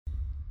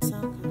You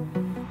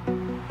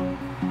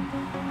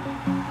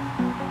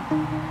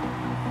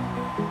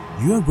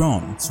are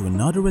on to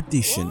another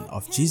edition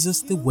of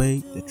Jesus the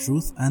Way, the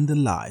Truth and the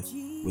Life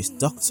with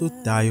Dr.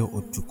 Dayo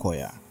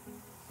Odukoya.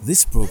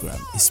 This program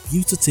is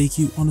built to take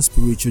you on a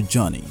spiritual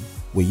journey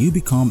where you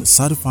become a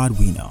certified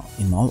winner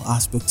in all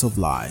aspects of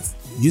life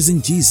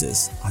using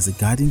Jesus as a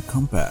guiding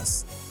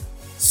compass.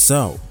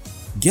 So,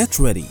 get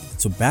ready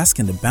to bask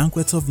in the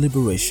banquet of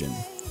liberation,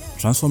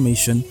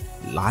 transformation,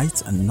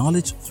 light and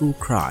knowledge through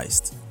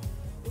Christ.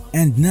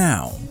 And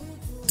now,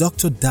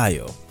 Dr.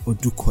 Dayo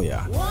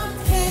Odukoya.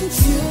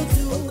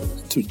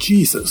 To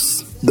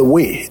Jesus, the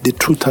way, the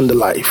truth, and the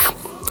life.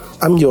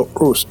 I'm your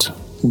host,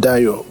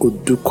 Dayo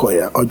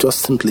Odukoya, or just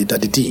simply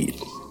Daddy D.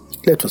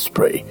 Let us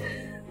pray.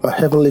 My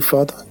Heavenly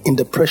Father, in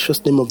the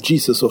precious name of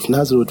Jesus of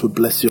Nazareth, we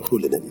bless your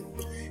holy name.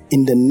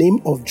 In the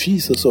name of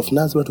Jesus of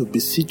Nazareth, we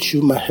beseech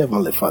you, my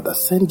Heavenly Father,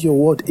 send your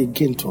word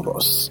again to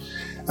us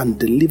and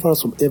deliver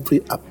us from every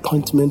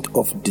appointment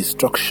of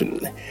destruction.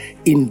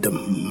 In the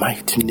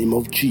mighty name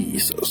of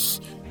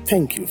Jesus.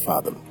 Thank you,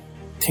 Father.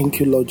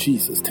 Thank you, Lord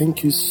Jesus.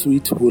 Thank you,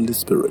 sweet Holy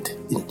Spirit.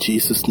 In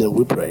Jesus' name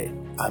we pray.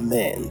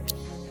 Amen.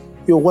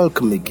 You're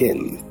welcome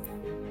again.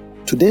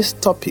 Today's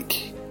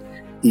topic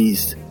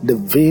is the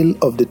veil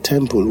of the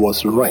temple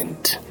was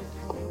rent.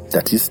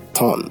 That is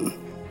torn.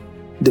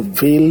 The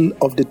veil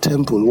of the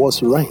temple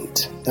was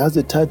rent. That's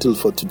the title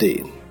for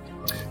today.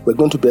 We're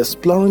going to be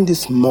exploring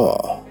this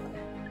more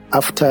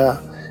after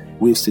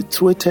we've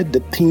situated the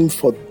theme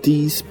for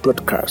this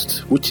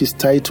broadcast, which is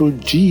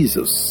titled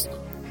Jesus,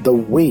 the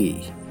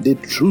Way, the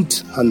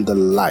Truth, and the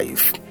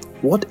Life.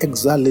 What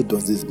exactly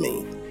does this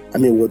mean?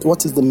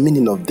 What is the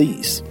meaning of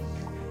this?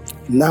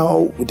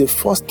 Now, the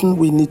first thing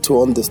we need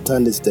to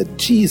understand is that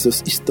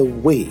Jesus is the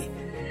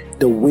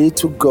way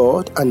to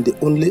God and the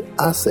only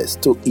access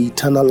to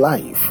eternal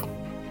life.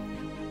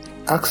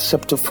 Acts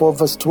chapter 4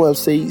 verse 12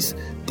 says,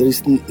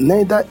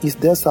 neither is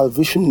there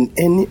salvation in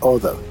any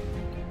other,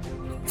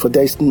 for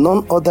there is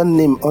none other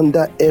name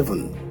under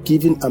heaven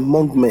given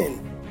among men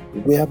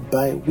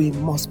whereby we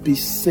must be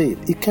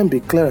saved. It can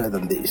be clearer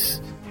than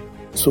this.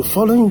 So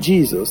following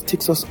Jesus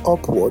takes us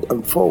upward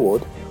and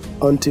forward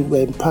until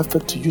we're in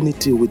perfect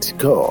unity with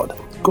God.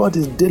 God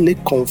is daily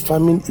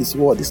confirming His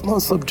word. It's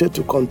not subject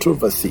to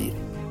controversy.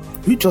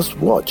 You just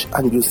watch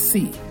and you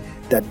see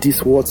that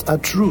these words are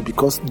true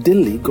because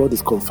daily God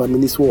is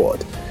confirming His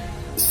word.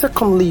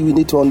 Secondly, we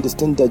need to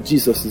understand that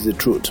Jesus is the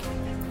truth.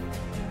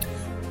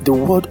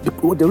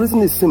 The reason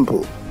is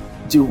simple.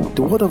 The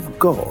word of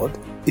God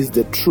is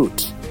the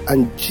truth,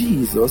 and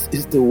Jesus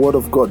is the word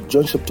of God.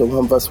 John chapter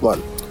 1 verse 1.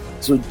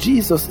 So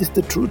Jesus is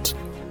the truth.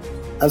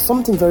 And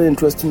something very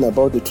interesting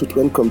about the truth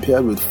when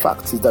compared with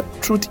facts is that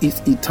truth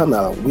is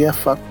eternal,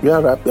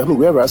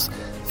 whereas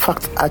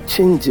facts are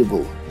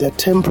changeable. They're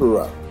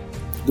temporal.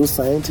 Those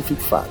scientific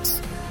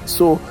facts.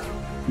 So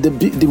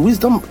the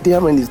wisdom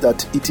therein is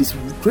that it is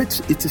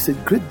a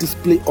great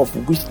display of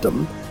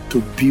wisdom to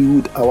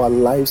build our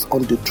lives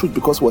on the truth,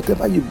 because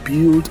whatever you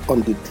build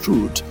on the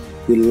truth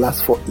will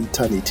last for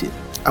eternity.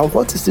 And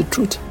what is the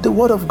truth? The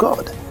Word of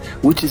God,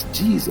 which is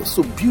Jesus.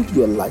 So build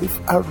your life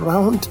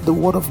around the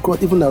Word of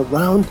God, even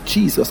around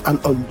Jesus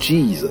and on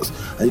Jesus.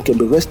 And you can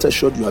be rest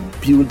assured you are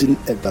building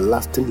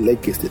everlasting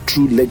legacy,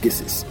 true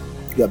legacies.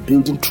 You are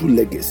building true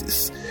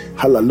legacies.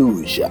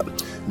 Hallelujah.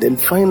 Then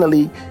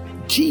finally,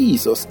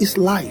 Jesus is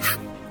life.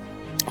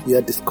 We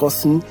are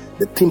discussing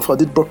the theme for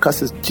this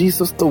broadcast is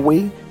Jesus, the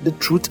way, the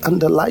truth, and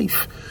the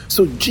life.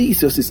 So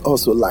Jesus is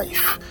also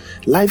life.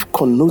 Life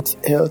connotes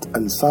health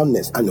and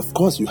soundness, and of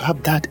course you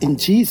have that in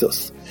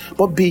Jesus.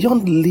 But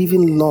beyond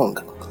living long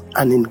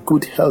and in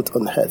good health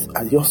on earth,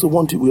 we also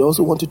want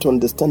you to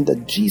understand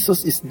that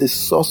Jesus is the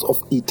source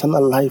of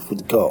eternal life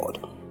with God.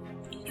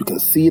 You can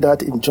see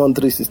that in John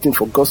 3:16,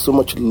 for God so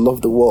much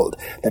loved the world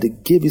that He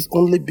gave His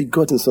only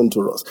begotten Son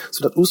to us,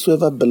 so that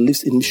whosoever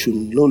believes in Him should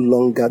no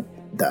longer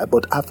die,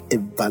 but have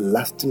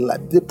everlasting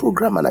life. The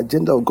program and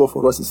agenda of God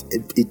for us is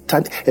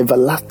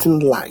everlasting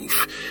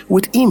life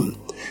with Him.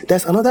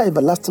 There's another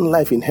everlasting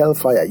life in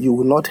hellfire. You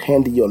will not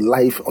end your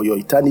life or your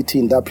eternity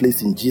in that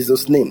place in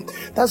Jesus' name.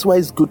 That's why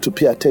it's good to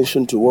pay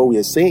attention to what we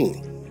are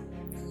saying.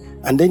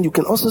 And then you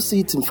can also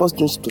see it in 1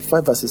 John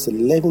 5 verses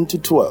 11 to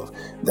 12.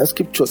 That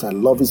scriptures, I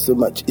love it so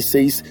much. It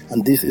says,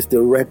 and this is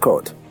the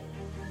record,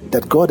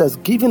 that God has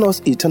given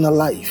us eternal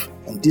life,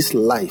 and this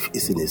life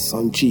is in His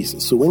Son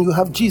Jesus. So when you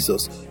have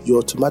Jesus, you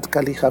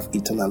automatically have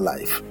eternal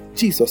life.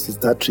 Jesus is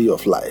that tree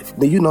of life.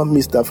 May you not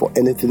miss that for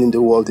anything in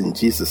the world in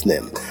Jesus'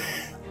 name.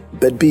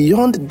 But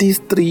beyond these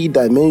three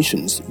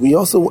dimensions,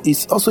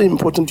 it's also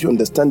important to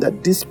understand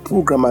that this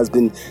program has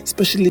been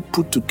specially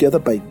put together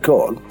by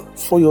God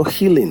for your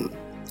healing.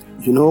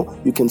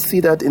 You can see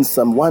that in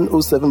Psalm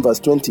 107 verse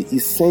 20, He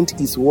sent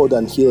His word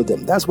and healed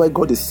them. That's why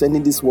God is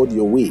sending this word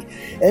your way.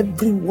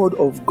 Every word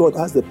of God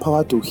has the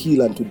power to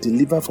heal and to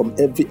deliver from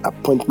every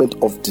appointment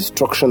of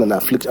destruction and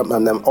affliction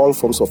and all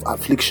forms of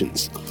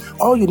afflictions.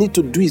 All you need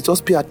to do is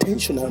just pay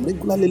attention and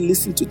regularly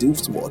listen to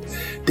this word.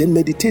 Then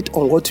meditate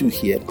on what you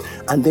hear,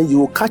 and then you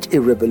will catch a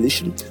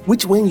revelation,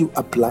 which when you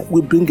apply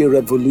will bring a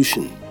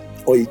revolution.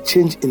 or a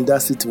change in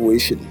that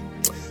situation.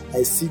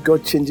 I see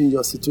God changing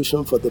your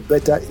situation for the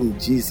better in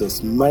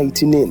Jesus'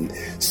 mighty name.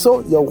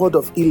 So your word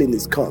of healing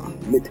is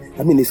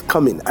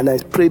coming. And I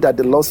pray that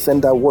the Lord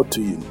send that word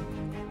to you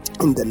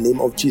in the name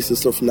of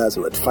Jesus of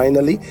Nazareth.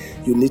 Finally,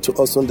 you need to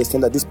also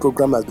understand that this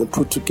program has been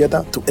put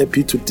together to help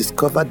you to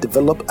discover,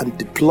 develop, and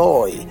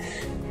deploy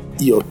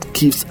your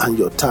gifts and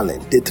your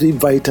talent. The 3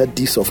 vital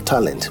D's of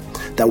talent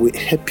that will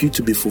help you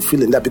to be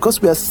fulfilling that,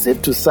 because we are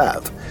saved to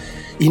serve.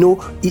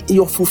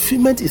 Your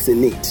fulfillment is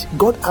innate.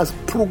 God has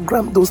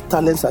programmed those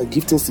talents and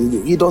giftings in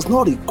you. He does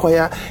not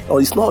require,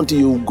 or it's not until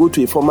you go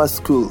to a formal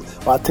school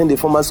or attend a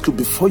formal school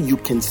before you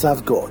can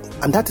serve God.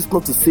 And that is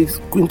not to say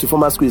going to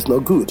formal school is not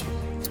good.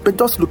 But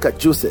just look at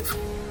Joseph,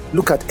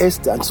 look at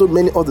Esther, and so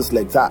many others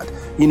like that.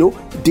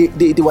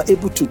 They were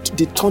able to,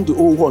 they turned the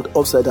whole world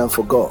upside down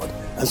for God.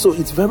 And so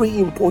it's very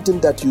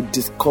important that you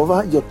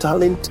discover your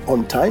talent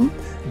on time,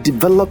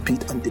 develop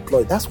it, and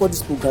deploy it. That's what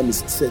this program is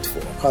set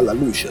for.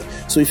 Hallelujah.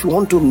 So if you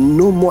want to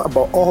know more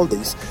about all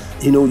this,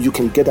 you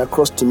can get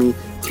across to me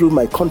through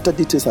my contact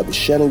details I'll be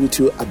sharing with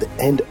you at the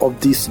end of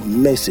this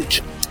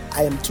message.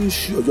 I am too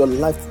sure your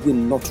life will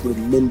not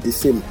remain the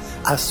same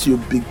as you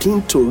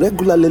begin to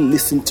regularly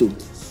listen to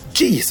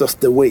Jesus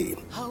the Way,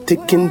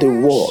 taking the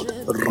world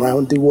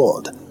around the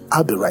world.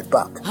 I'll be right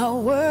back. I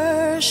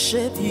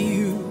worship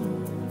you.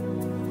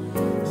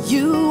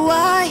 You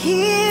are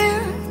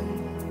here,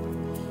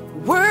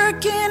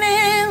 working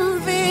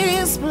in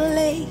this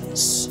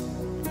place.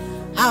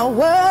 I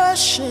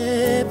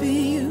worship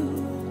you.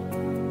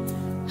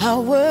 I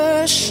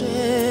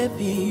worship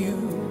you.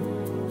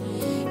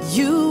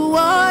 You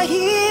are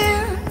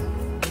here,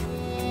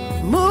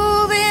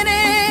 moving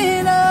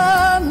in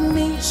our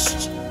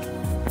midst.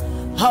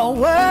 I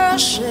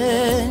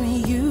worship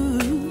you.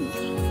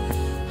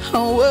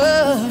 I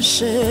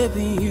worship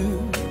you.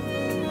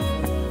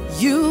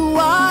 You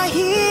are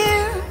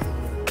here,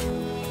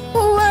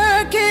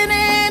 working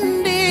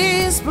in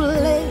this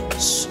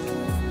place.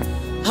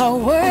 I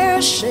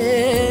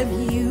worship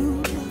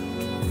you.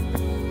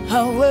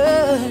 I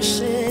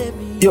worship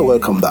you. You're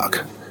welcome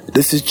back.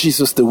 This is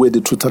Jesus, the Way,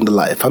 the Truth, and the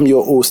Life. I'm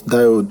your host,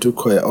 Dayo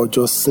Odukoya, or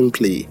just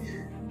simply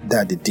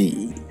Daddy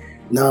D.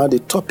 Now, the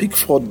topic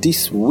for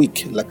this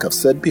week, like I've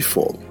said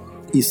before,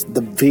 is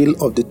the veil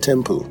of the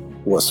temple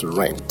was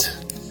rent.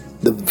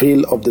 The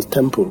veil of the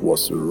temple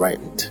was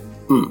rent.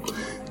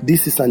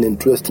 This is an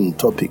interesting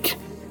topic,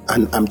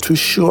 and I'm too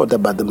sure that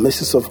by the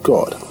mercies of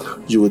God,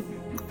 you will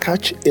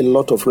catch a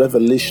lot of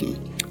revelation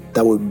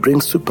that will bring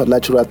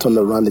supernatural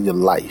turnaround in your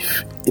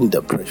life in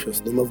the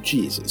precious name of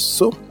Jesus.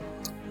 So,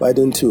 why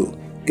don't you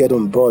get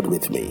on board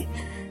with me?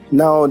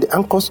 Now, the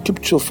anchor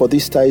scripture for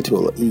this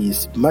title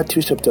is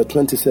Matthew chapter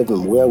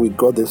 27, where we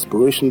got the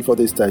inspiration for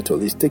this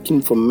title. It's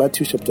taken from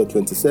Matthew chapter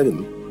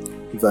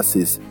 27,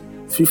 verses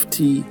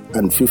 50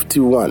 and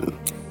 51.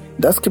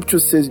 That scripture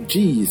says,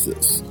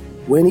 Jesus,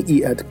 when he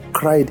had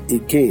cried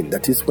again,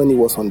 that is when he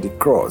was on the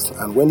cross,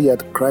 and when he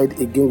had cried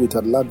again with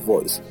a loud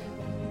voice,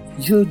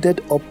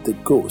 yielded up the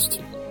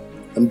ghost,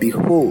 and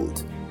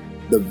behold,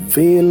 the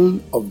veil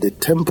of the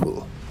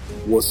temple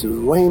was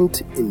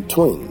rent in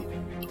twain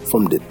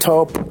from the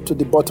top to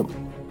the bottom,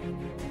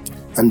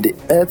 and the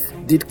earth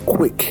did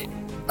quake,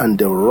 and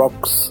the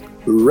rocks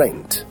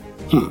rent.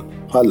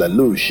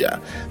 Hallelujah.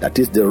 That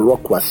is, the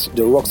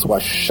rocks were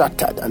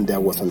shattered, and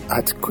there was an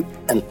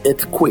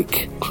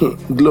earthquake.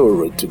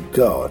 Glory to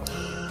God.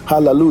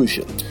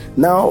 Hallelujah.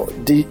 Now,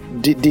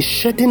 the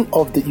shedding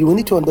of you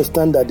need to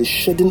understand that the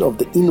shedding of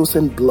the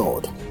innocent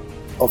blood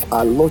of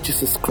our Lord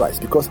Jesus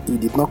Christ, because he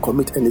did not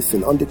commit any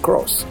sin on the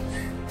cross,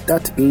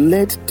 that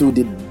led to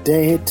the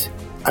death.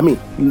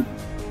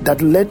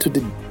 That led to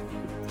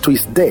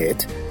his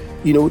death,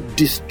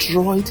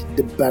 destroyed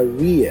the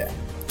barrier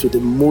to the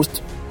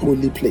most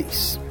holy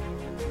place.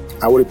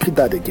 I will repeat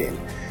that again.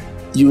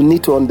 You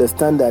need to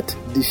understand that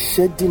the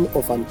shedding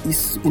of an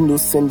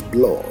innocent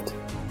blood,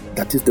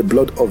 that is the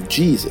blood of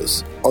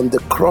Jesus, on the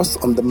cross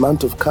on the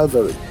Mount of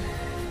Calvary,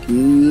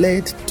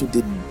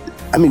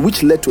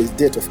 which led to his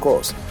death, of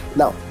course.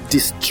 Now,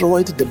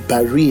 destroyed the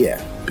barrier,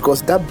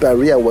 because that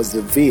barrier was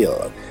the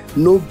veil.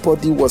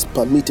 Nobody was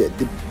permitted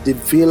the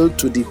veil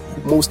to the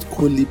most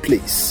holy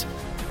place,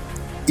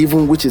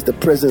 even which is the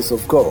presence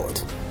of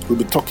God. We'll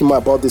be talking more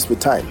about this with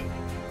time.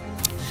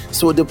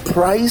 So the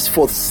price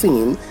for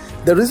sin,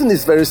 the reason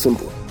is very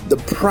simple. The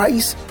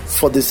price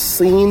for the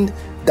sin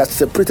that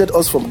separated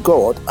us from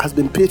God has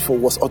been paid for,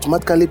 was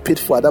automatically paid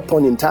for at that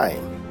point in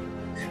time.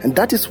 And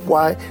that is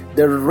why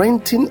the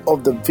renting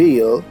of the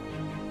veil,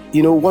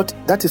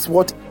 that is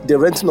what the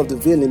renting of the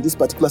veil in this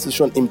particular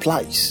session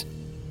implies.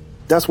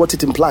 That's what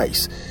it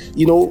implies.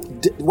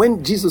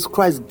 When Jesus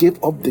Christ gave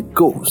up the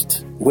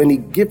ghost,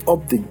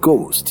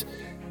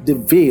 the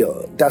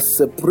veil that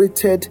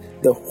separated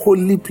the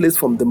holy place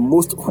from the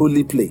most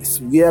holy place,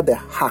 where the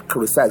ark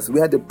resides,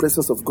 where the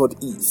presence of God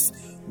is,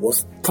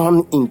 was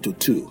torn into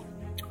two,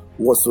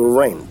 was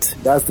rent.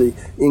 That's the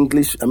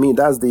English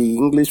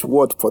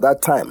word for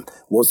that time,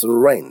 was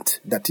rent.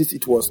 That is,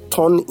 it was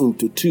torn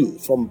into two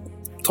from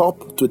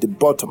top to the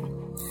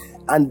bottom.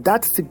 And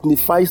that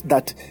signifies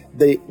that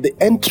the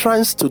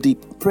entrance to the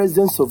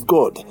presence of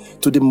God,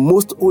 to the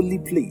most holy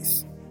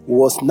place,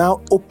 was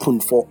now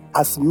open for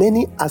as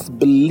many as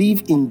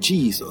believe in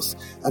Jesus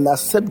and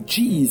accept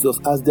Jesus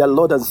as their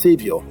Lord and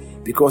Savior,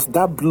 because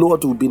that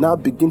blood will be now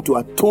begin to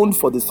atone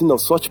for the sin of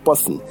such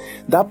person.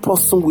 That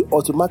person will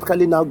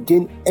automatically now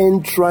gain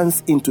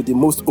entrance into the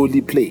most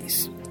holy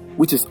place,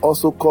 which is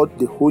also called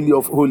the Holy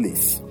of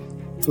Holies.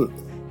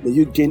 May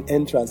you gain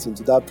entrance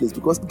into that place,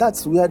 because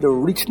that's where the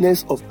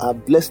richness of our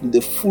blessing, the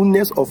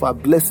fullness of our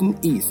blessing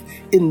is,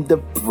 in the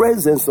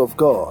presence of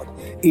God.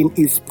 In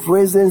His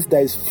presence there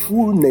is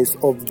fullness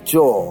of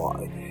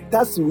joy.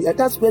 That's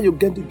where you're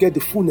going to get the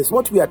fullness.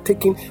 What we are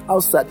taking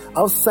outside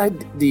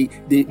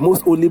the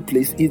most holy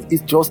place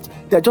is just,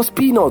 they're just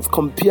peanuts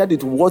compared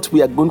with what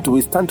we are going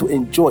to stand to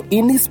enjoy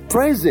in His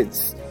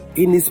presence.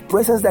 In His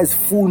presence there is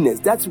fullness.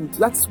 That's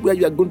where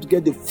you are going to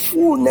get the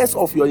fullness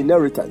of your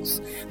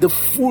inheritance, the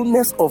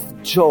fullness of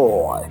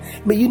joy.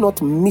 May you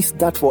not miss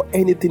that for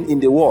anything in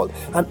the world.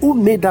 And who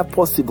made that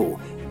possible?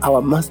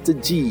 Our Master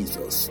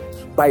Jesus,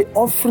 by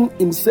offering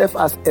Himself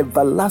as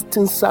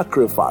everlasting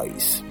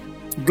sacrifice.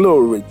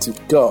 Glory to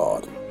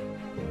God.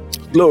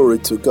 Glory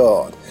to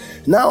God.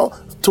 Now,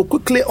 to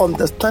quickly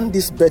understand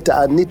this better,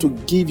 I need to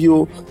give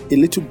you a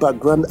little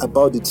background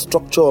about the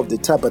structure of the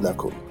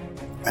tabernacle.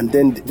 And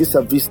then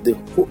vis-a-vis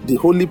the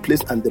holy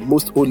place and the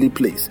most holy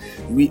place.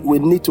 We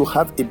need to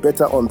have a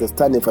better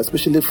understanding,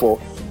 especially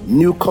for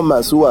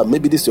newcomers who are,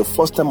 maybe this is your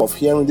first time of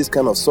hearing this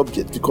kind of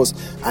subject, because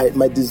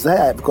my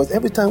desire, because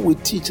every time we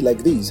teach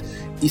like this,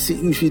 you see,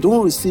 if you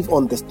don't receive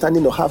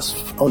understanding or have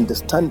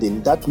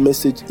understanding, that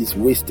message is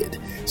wasted.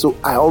 So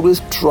I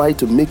always try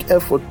to make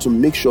effort to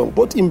make sure,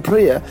 both in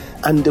prayer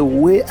and the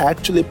way I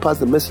actually pass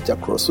the message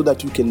across, so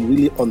that you can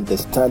really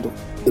understand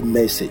the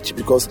message,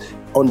 because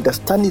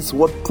understanding is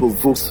what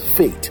provokes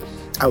faith.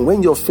 And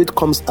when your faith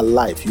comes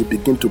alive, you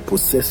begin to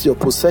possess your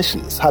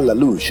possessions.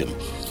 Hallelujah.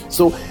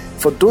 So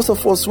for those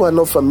of us who are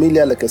not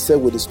familiar, like I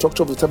said, with the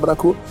structure of the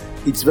tabernacle,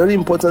 it's very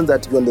important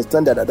that you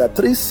understand that there are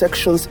 3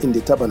 sections in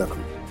the tabernacle,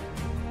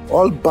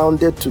 all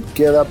bounded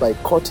together by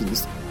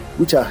curtains,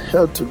 which are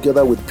held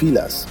together with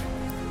pillars.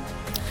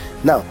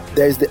 Now,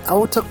 there is the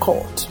outer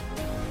court,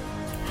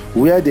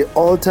 where the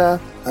altar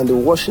and the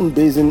washing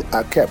basin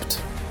are kept.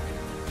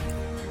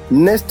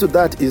 Next to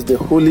that is the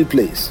holy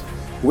place,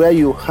 where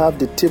you have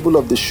the table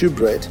of the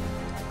shewbread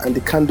and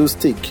the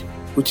candlestick,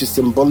 which is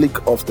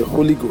symbolic of the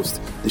Holy Ghost.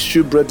 The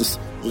shewbread is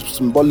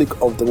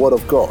symbolic of the Word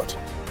of God.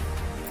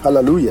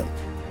 Hallelujah.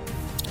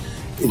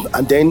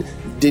 And then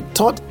the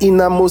third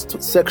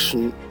innermost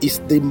section is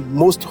the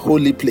most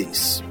holy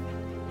place,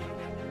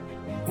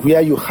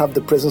 where you have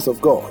the presence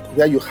of God,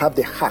 where you have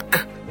the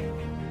ark.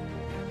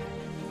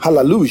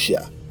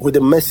 Hallelujah. With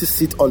the mercy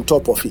seat on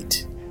top of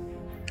it.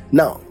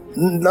 Now,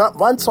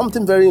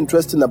 something very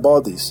interesting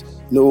about this,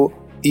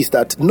 is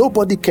that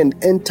nobody can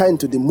enter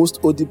into the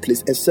most holy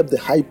place except the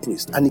high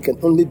priest, and he can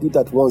only do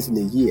that once in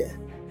a year.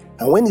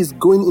 And when he's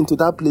going into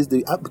that place,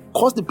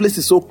 because the place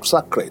is so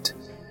sacred,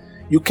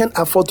 you can't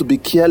afford to be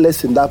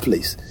careless in that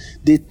place.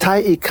 They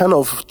tie a kind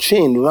of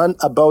chain round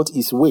about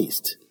his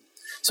waist,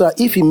 so that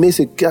if he makes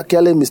a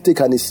careless mistake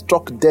and is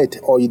struck dead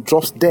or he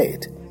drops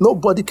dead,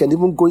 nobody can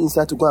even go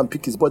inside to go and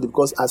pick his body,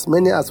 because as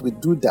many as we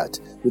do that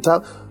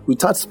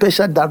without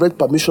special direct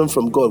permission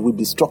from God, will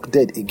be struck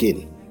dead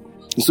again.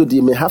 And so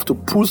they may have to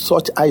pull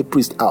such high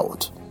priest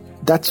out.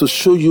 That's to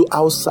show you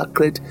how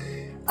sacred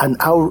and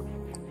how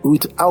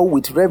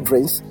with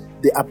reverence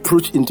they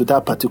approach into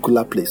that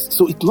particular place.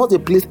 So it's not a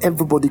place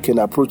everybody can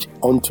approach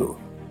onto.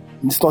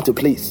 It's not a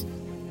place.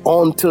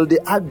 Until the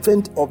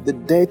advent of the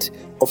death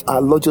of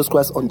our Lord Jesus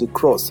Christ on the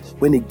cross,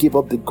 when He gave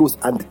up the ghost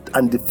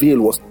and the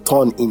veil was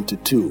torn into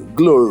 2.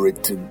 Glory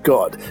to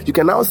God. You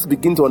can now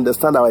begin to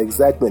understand our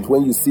excitement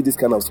when you see this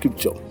kind of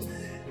scripture.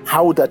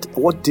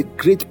 What the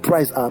great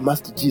price our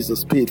Master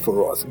Jesus paid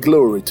for us.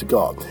 Glory to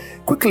God.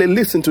 Quickly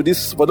listen to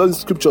this following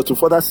scripture to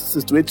further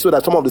situate, so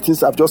that some of the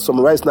things I've just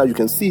summarized now, you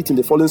can see it in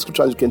the following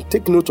scripture, and you can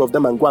take note of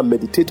them and go and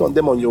meditate on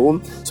them on your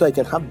own, so you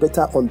can have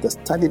better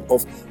understanding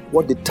of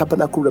what the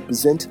tabernacle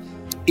represents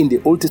in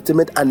the Old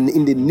Testament and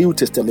in the New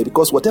Testament,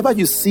 because whatever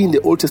you see in the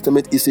Old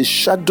Testament is a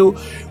shadow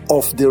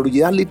of the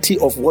reality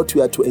of what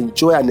you are to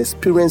enjoy and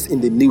experience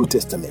in the New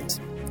Testament.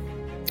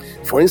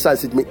 For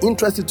instance, it may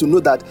interest you to know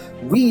that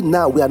we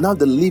are now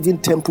the living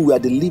temple. We are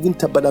the living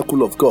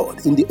tabernacle of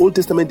God. In the Old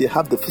Testament, they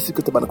have the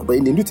physical tabernacle, but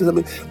in the New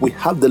Testament, we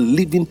have the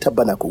living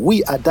tabernacle.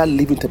 We are that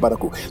living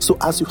tabernacle. So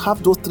as you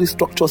have those 3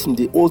 structures in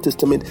the Old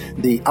Testament,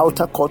 the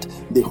outer court,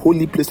 the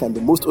holy place, and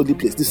the most holy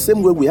place, the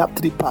same way we have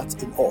 3 parts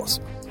in us.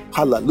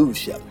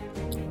 Hallelujah.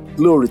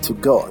 Glory to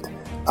God.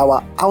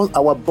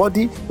 Our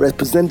body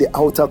represents the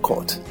outer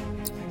court.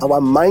 Our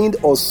mind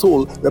or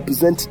soul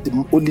represents the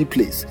holy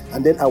place.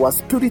 And then our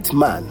spirit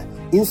man,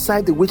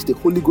 inside which the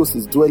Holy Ghost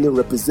is dwelling,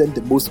 represents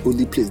the most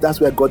holy place. That's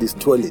where God is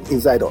dwelling,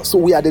 inside us. So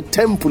we are the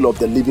temple of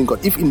the living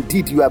God, if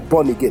indeed you are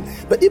born again.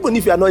 But even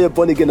if you are not yet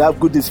born again, I have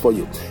good news for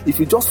you. If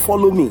you just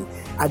follow me,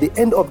 at the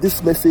end of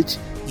this message,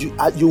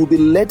 you will be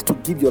led to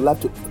give your life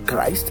to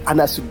Christ,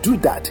 and as you do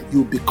that,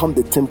 you become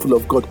the temple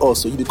of God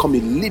also. You become a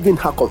living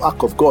ark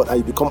of God, and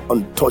you become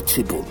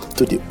untouchable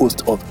to the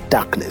host of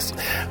darkness.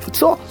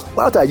 So,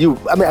 what are you?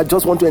 I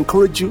just want to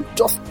encourage you,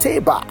 just stay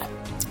back.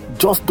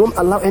 Just don't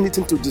allow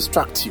anything to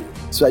distract you,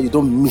 so that you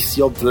don't miss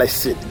your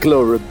blessing.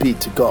 Glory be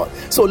to God.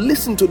 So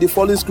listen to the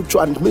following scripture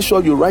and make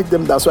sure you write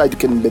them down so that you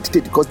can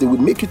meditate, because they will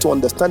make you to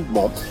understand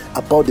more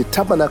about the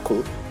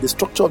tabernacle, the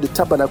structure of the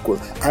tabernacle,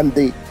 and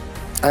the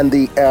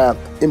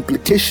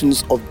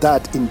implications of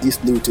that in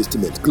this New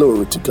Testament.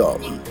 Glory to God.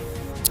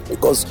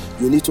 Because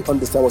you need to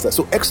understand what's that.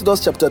 So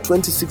Exodus chapter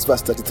 26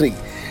 verse 33.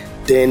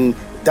 Then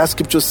that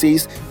scripture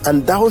says,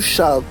 and thou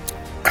shalt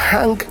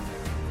hang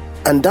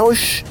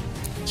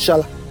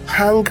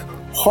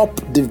up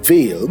the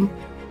veil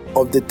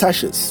of the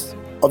taches,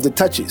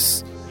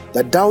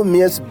 that thou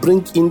mayest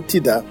bring in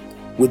thither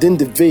within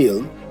the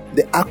veil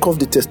the ark of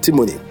the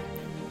testimony,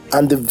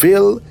 and the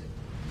veil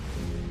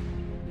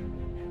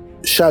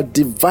shall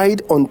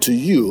divide unto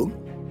you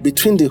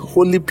between the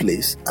holy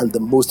place and the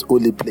most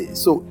holy place.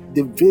 So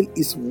the veil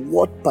is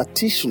what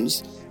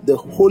partitions the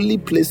holy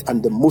place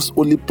and the most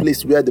holy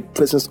place where the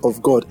presence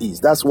of God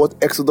is. That's what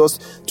Exodus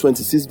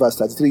 26 verse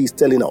 33 is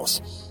telling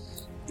us.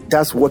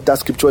 That's what that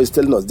scripture is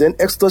telling us. Then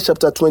Exodus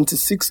chapter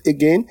 26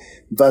 again,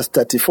 verse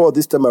 34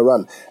 this time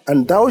around.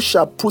 And thou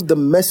shalt put the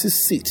mercy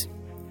seat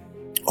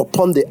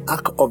upon the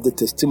ark of the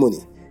testimony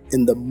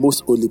in the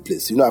most holy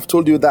place. I've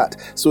told you that.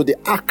 So the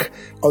ark,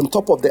 on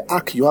top of the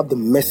ark, you have the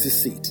mercy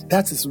seat.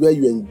 That is where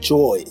you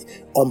enjoy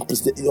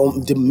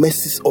the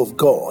mercies of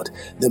God.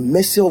 The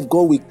mercy of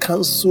God will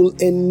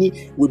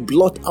will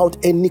blot out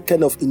any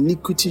kind of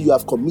iniquity you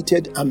have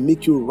committed and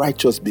make you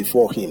righteous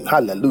before Him.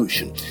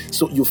 Hallelujah.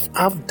 So you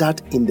have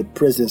that in the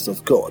presence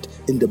of God,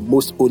 in the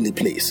most holy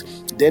place.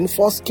 Then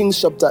 1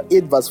 Kings chapter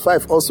 8 verse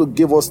 5 also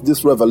gave us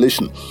this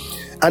revelation.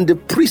 And the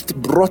priest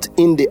brought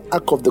in the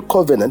ark of the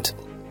covenant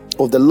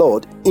of the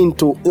Lord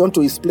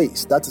onto his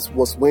place. That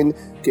was when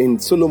King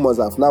Solomon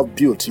have now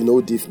built,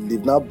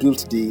 they've now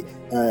built the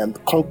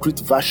concrete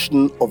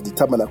version of the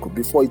tabernacle.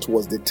 Before it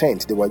was the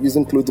tent. They were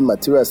using clothing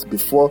materials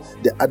before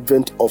the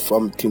advent of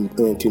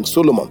King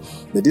Solomon.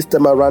 But this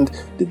time around,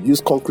 they've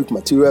used concrete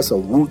materials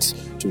and woods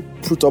to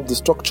put up the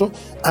structure,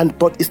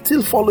 but it's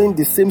still following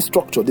the same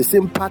structure, the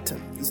same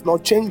pattern. It's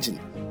not changing.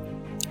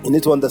 You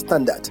need to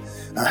understand that.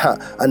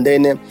 And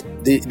then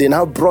they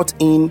now brought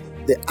in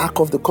the ark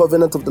of the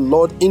covenant of the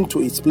Lord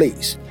into its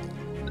place,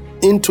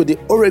 into the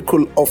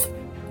oracle of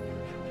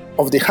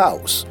the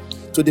house,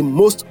 to the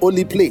most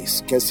holy place.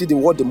 You can see the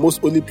word the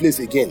most holy place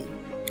again,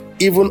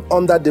 even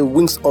under the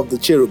wings of the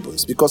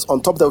cherubims, because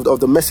on top of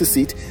the mercy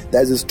seat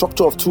there is a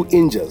structure of two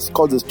angels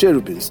called the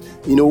cherubims,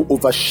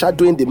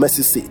 overshadowing the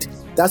mercy seat.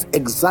 That's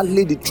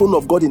exactly the throne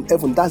of God in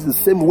heaven. That's the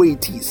same way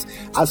it is.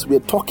 As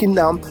we're talking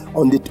now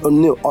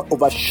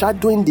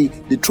overshadowing the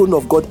throne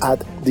of God are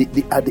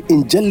the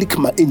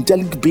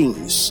angelic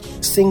beings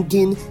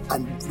singing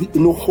and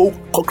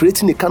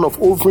creating a kind of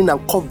hovering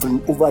and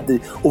covering over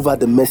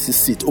the mercy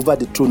seat, over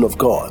the throne of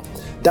God.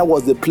 That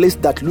was the place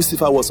that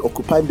Lucifer was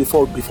occupying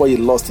before he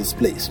lost his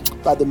place.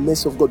 By the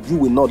mercy of God, you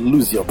will not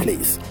lose your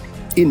place.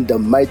 In the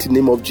mighty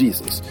name of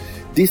Jesus.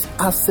 This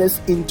access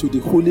into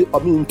the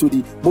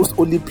most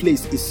holy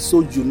place is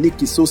so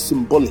unique, is so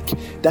symbolic.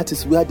 That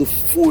is where the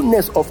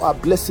fullness of our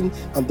blessing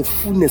and the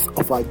fullness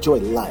of our joy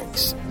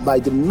lies. By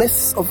the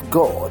mercy of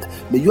God,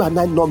 may you and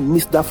I not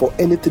miss that for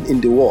anything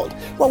in the world.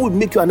 What would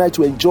make you and I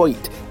to enjoy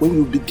it? When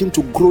you begin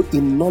to grow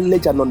in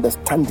knowledge and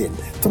understanding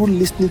through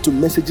listening to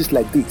messages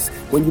like this,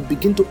 when you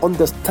begin to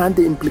understand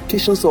the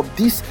implications of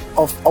this,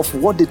 of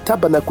what the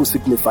tabernacle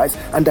signifies,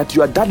 and that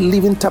you are that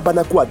living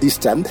tabernacle at this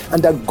time,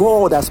 and that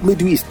God has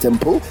made you His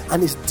temple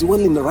and is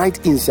dwelling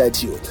right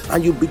inside you,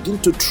 and you begin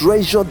to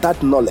treasure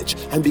that knowledge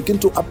and begin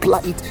to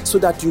apply it so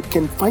that you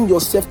can find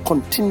yourself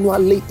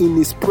continually in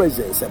His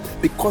presence,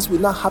 because we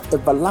now have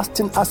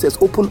everlasting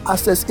access, open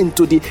access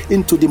into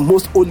the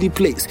most holy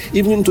place,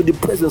 even into the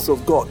presence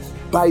of God.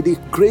 By the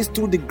grace,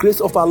 through the grace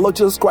of our Lord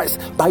Jesus Christ,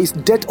 by His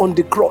death on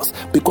the cross,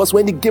 because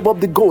when He gave up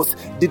the ghost,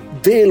 the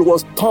veil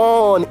was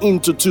torn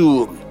into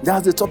two.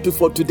 That's the topic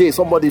for today.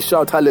 Somebody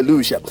shout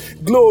hallelujah.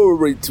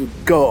 Glory to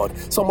God.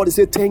 Somebody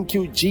say, thank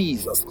you,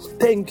 Jesus.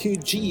 Thank you,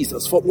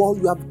 Jesus, for all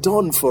you have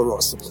done for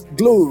us.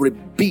 Glory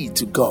be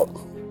to God.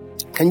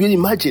 Can you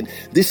imagine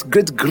this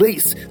great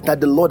grace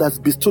that the Lord has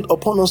bestowed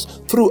upon us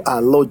through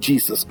our Lord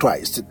Jesus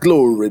Christ?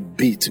 Glory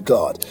be to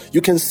God. You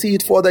can see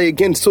it further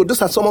again. So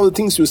these are some of the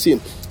things you see.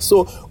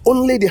 So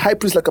only the high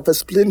priest, like I've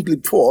explained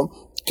before,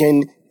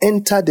 can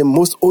enter the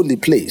most holy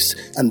place,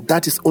 and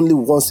that is only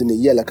once in a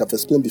year, like I've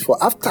explained before.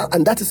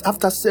 And that is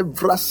after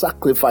several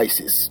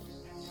sacrifices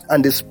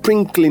and the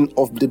sprinkling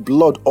of the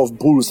blood of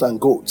bulls and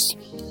goats.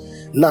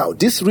 Now,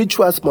 these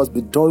rituals must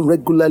be done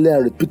regularly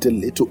and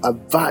repeatedly to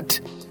avert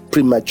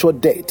premature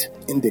death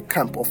in the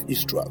camp of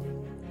Israel.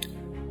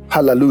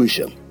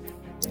 Hallelujah.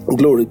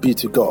 Glory be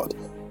to God.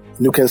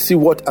 You can see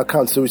what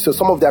accounts. So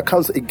some of the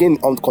accounts again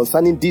on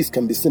concerning this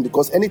can be seen,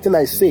 because anything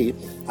I say,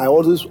 I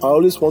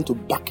always want to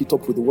back it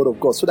up with the word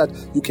of God, so that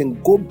you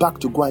can go back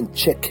to go and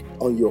check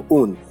on your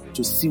own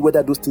to see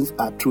whether those things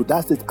are true.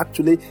 That is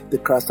actually the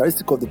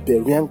characteristic of the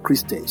Berean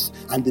Christians,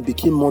 and they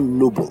became more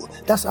noble.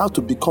 That's how to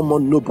become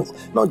more noble.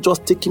 Not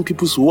just taking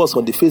people's words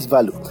on the face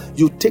value.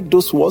 You take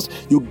those words,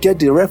 you get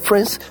the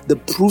reference, the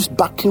proofs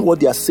backing what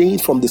they are saying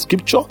from the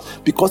scripture,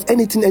 because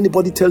anything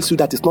anybody tells you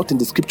that is not in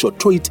the scripture,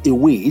 throw it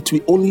away. It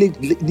will only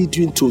lead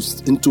you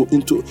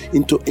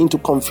into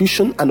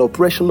confusion and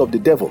oppression of the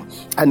devil,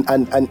 and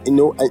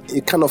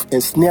a kind of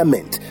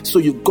ensnarement. So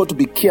you've got to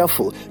be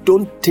careful.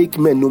 Don't take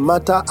men, no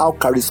matter how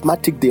charismatic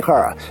they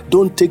are,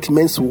 don't take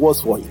men's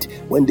words for it.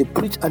 When they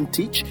preach and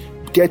teach,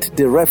 get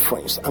the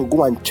reference and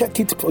go and check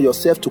it for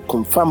yourself to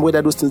confirm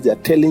whether those things they are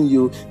telling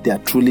you, they are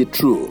truly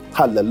true.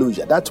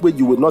 Hallelujah. That way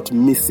you will not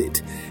miss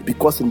it,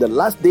 because in the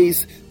last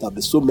days there will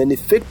be so many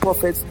fake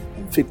prophets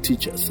and fake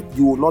teachers.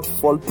 You will not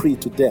fall prey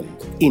to them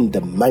in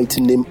the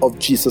mighty name of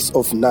Jesus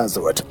of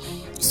Nazareth.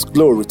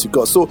 Glory to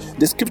God. So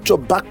the scripture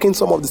backing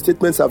some of the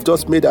statements I've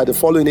just made are the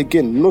following.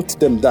 Again, note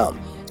them down.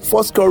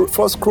 First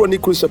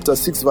Chronicles chapter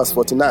 6 verse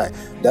 49.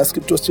 That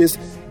scripture says,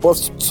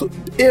 "But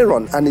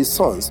Aaron and his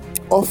sons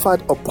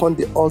offered upon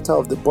the altar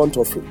of the burnt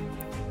offering,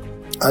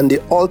 and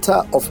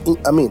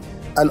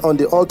on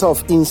the altar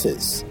of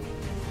incense,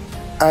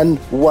 and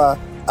were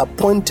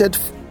appointed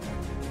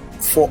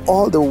for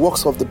all the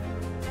works of the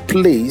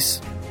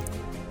place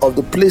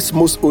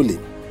most holy,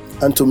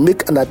 and to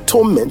make an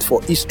atonement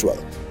for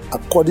Israel,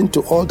 according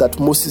to all that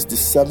Moses the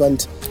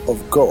servant of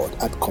God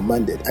had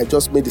commanded." I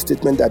just made the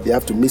statement that they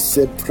have to make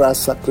several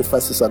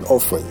sacrifices and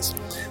offerings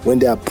when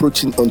they are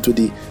approaching onto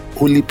the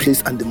holy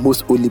place and the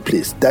most holy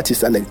place. That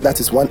is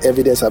one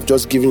evidence I've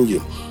just given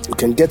you. You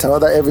can get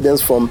another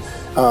evidence from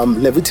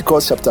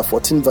Leviticus chapter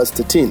 14 verse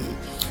 13.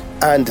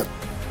 "And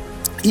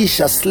he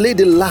shall slay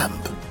the lamb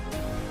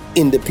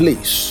in the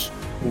place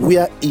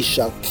where he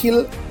shall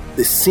kill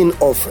the sin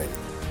offering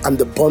and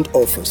the burnt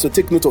offering." So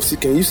take note of, you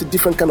can use a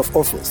different kind of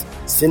offerings: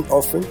 sin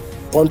offering,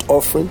 burnt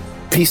offering,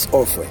 peace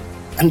offering.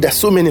 And there's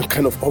so many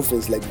kind of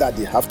offerings like that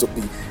they have to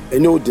be,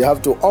 they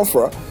have to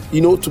offer,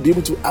 to be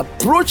able to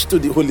approach to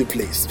the holy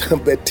place.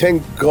 But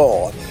thank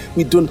God,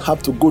 we don't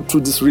have to go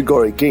through this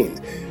rigor again.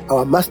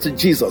 Our Master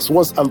Jesus,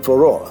 once and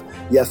for all,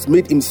 he has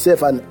made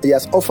himself and he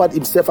has offered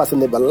himself as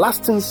an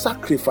everlasting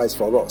sacrifice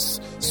for us.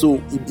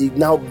 So he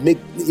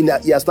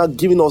has now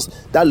given us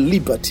that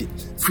liberty,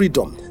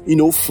 freedom,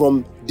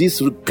 from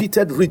these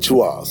repeated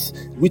rituals,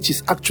 which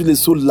is actually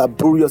so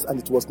laborious, and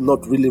it was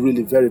not really,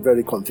 really very,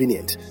 very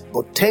convenient.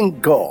 But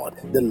thank God,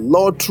 the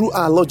Lord, through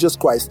our Lord Jesus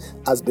Christ,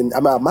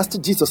 our Master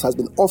Jesus has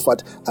been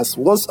offered as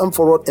once and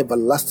for all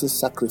everlasting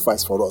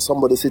sacrifice for us.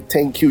 Somebody say,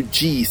 "Thank you,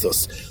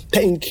 Jesus.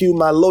 Thank you,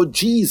 my Lord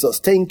Jesus.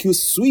 Thank you,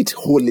 sweet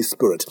Holy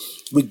Spirit."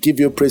 We give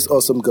you praise,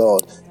 awesome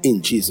God,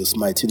 in Jesus'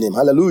 mighty name.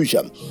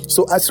 Hallelujah.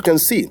 So as you can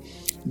see,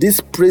 this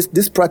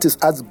practice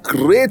has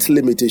great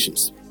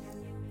limitations.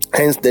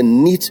 Hence the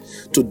need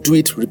to do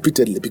it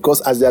repeatedly, because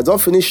as they are done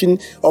finishing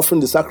offering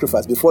the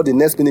sacrifice, before the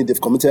next minute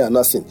they've committed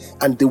another sin,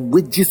 and the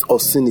wages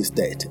of sin is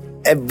death.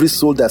 Every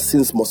soul that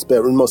sins must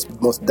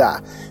die.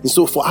 And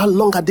so for how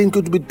long are they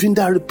going to be doing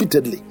that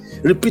repeatedly?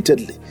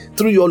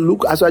 Through your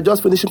look, as I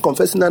just finishing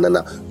confessing,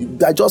 you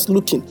are just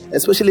looking,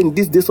 especially in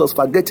these days of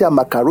spaghetti and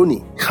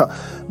macaroni.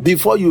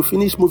 Before you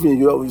finish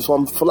moving,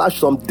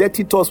 some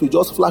dirty thoughts will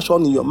just flash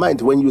on in your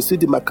mind when you see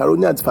the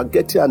macaroni and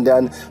spaghetti and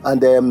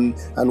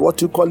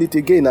what you call it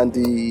again, and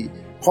the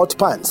hot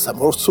pans,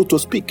 so to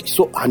speak.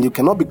 So, and you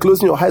cannot be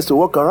closing your eyes to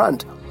walk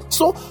around.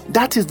 So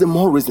that is the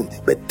more reason.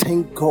 But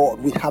thank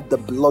God we have the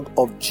blood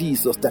of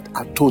Jesus that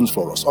atones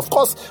for us. Of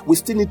course, we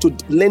still need to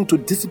learn to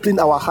discipline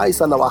our eyes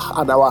and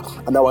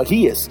our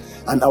ears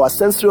and our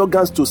sensory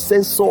organs to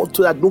sense so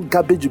that no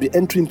garbage will be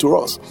entering to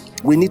us.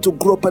 We need to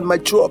grow up and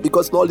mature,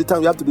 because not all the time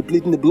we have to be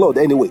bleeding the blood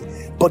anyway.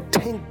 But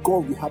thank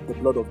God we have the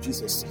blood of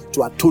Jesus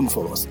to atone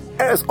for us.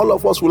 Else all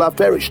of us will have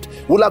perished.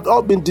 Will have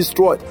all been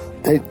destroyed.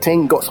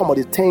 Thank God.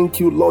 Somebody,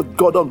 thank you, Lord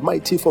God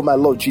Almighty, for my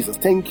Lord Jesus.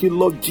 Thank you,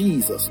 Lord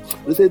Jesus.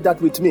 Say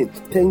that with me.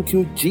 Thank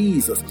you,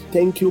 Jesus.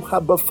 Thank you,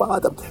 Abba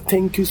Father.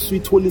 Thank you,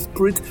 sweet Holy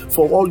Spirit,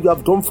 for all you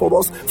have done for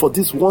us, for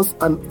this once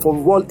and for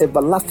all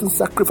everlasting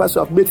sacrifice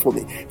you have made for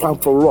me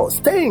and for us.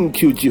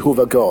 Thank you,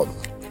 Jehovah God,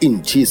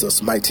 in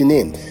Jesus' mighty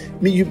name.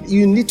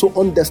 You need to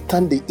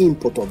understand the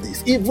import of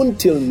this, even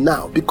till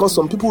now, because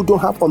some people don't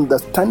have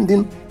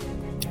understanding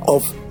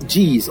of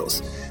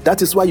Jesus.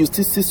 That is why you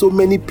still see so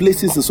many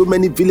places and so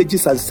many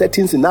villages and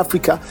settings in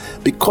Africa,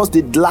 because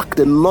they lack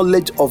the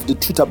knowledge of the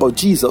truth about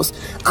Jesus.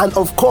 And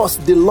of course,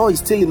 the law is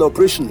still in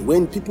operation.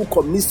 When people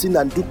commit sin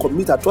and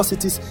commit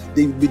atrocities,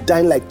 they will be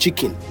dying like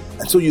chicken.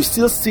 And so you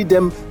still see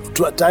them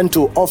trying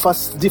to offer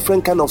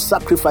different kind of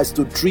sacrifice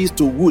to trees,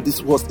 to wood.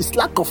 It's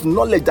lack of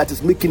knowledge that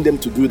is making them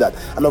to do that.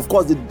 And of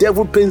course, the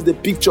devil paints the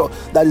picture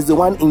that is the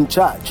one in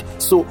charge.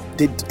 So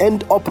they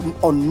end up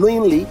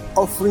unknowingly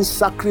offering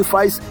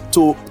sacrifice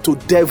to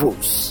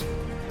devils.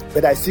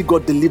 But I see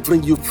God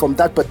delivering you from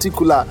that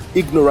particular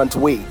ignorant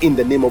way in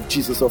the name of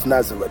Jesus of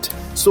Nazareth.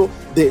 So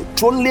the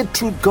only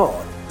true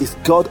God is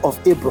God of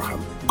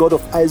Abraham, God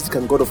of Isaac,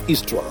 and God of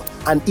Israel.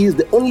 And he is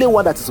the only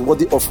one that is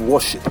worthy of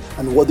worship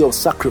and worthy of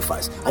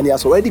sacrifice. And he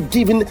has already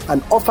given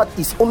and offered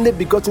his only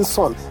begotten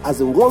Son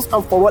as a once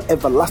and for all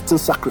everlasting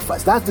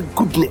sacrifice. That's the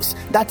good news.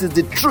 That is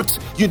the truth.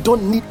 You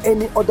don't need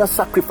any other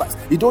sacrifice.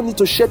 You don't need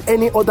to shed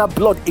any other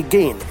blood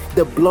again.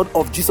 The blood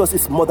of Jesus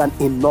is more than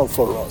enough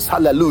for us.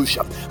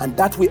 Hallelujah. And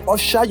that will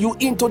usher you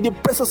into the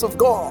presence of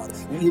God,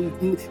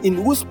 in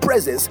whose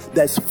presence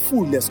there's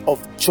fullness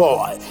of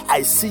joy.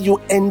 I see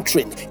you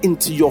entering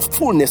into your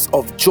fullness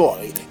of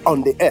joy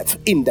on the earth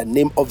in the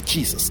name of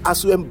Jesus.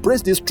 As you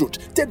embrace this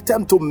truth, take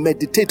time to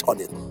meditate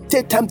on it.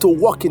 Take time to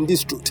walk in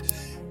this truth.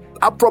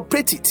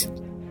 Appropriate it.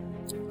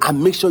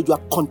 And make sure you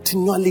are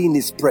continually in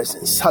his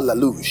presence.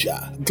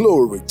 Hallelujah.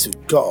 Glory to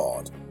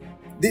God.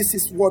 This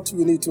is what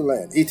we need to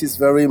learn. It is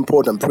very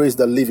important. Praise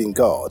the living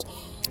God.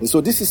 And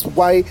so this is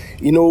why,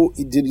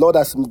 the Lord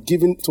has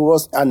given to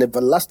us an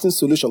everlasting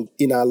solution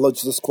in our Lord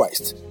Jesus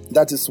Christ.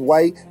 That is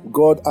why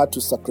God had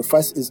to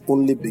sacrifice his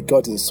only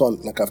begotten Son,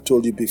 like I've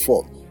told you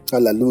before.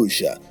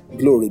 Hallelujah.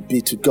 Glory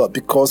be to God.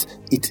 Because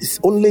it is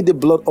only the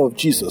blood of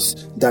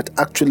Jesus that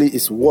actually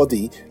is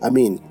worthy,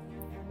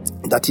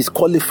 that is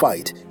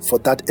qualified for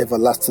that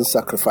everlasting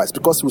sacrifice.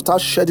 Because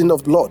without shedding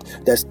of blood,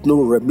 there's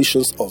no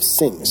remissions of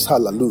sins.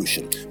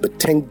 Hallelujah. But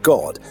thank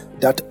God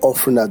that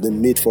offering has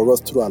been made for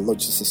us through our Lord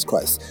Jesus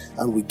Christ,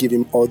 and we give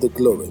him all the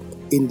glory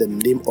in the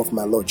name of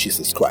my Lord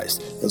Jesus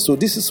Christ. And so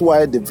this is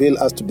why the veil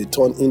has to be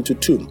torn into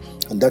two,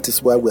 and that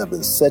is why we have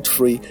been set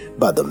free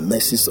by the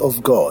mercies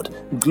of God.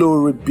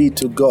 Glory be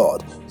to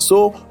God.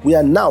 So we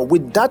are now,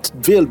 with that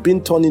veil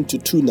being torn into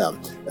two now,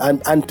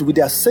 and with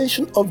the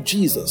ascension of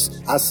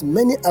Jesus, as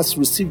many as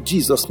receive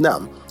Jesus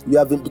now,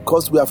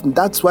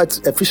 that's why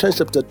Ephesians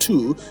chapter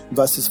 2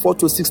 verses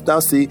 4-6 now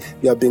say,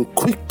 we have been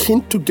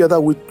quickened together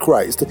with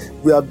Christ.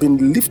 We have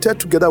been lifted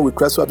together with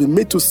Christ. We have been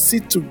made to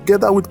sit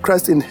together with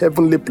Christ in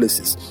heavenly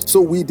places. So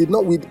we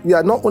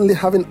are not only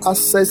having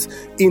access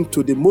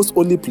into the most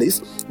holy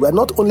place, we are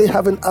not only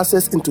having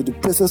access into the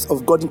presence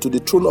of God, into the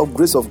throne of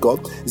grace of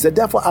God. He said,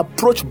 therefore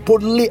approach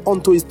boldly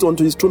unto his throne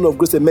of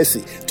grace and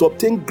mercy, to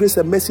obtain grace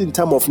and mercy in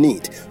time of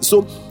need.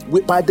 So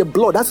by the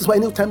blood, that is why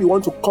anytime you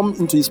want to come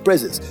into his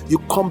presence, you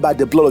come by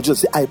the blood of Jesus.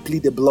 Say, I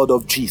plead the blood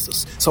of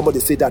Jesus. Somebody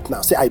say that now.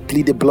 Say, I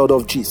plead the blood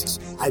of Jesus.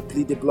 I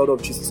plead the blood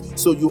of Jesus.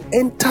 So you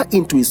enter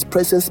into his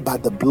presence by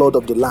the blood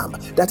of the Lamb.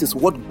 That is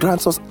what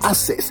grants us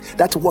access.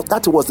 That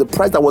was the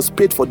price that was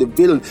paid for the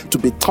veil to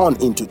be torn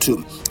into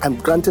two,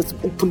 and granted,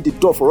 open the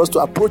door for us to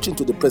approach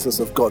into the presence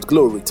of God.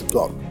 Glory to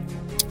God.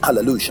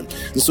 Hallelujah.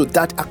 And so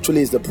that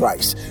actually is the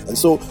price. And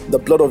so the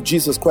blood of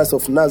Jesus Christ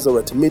of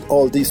Nazareth made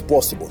all this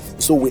possible.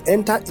 So we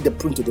enter into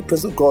the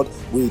presence of God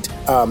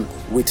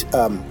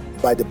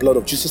by the blood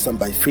of Jesus and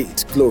by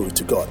faith. Glory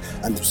to God.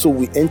 And so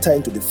we enter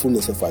into the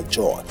fullness of our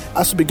joy.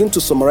 As we begin to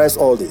summarize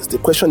all this, the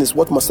question is,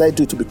 what must I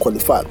do to be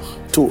qualified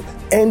to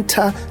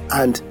enter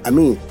and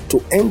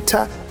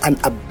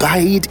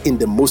abide in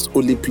the most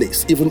holy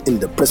place, even in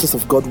the presence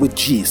of God with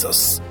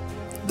Jesus?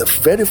 The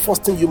very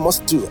first thing you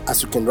must do,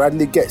 as you can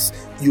rightly guess,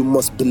 you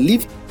must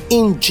believe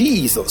in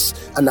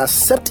Jesus and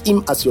accept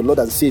him as your Lord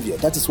and Savior.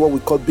 That is what we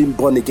call being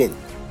born again.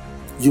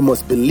 You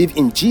must believe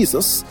in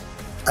Jesus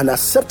and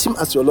accept him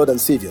as your Lord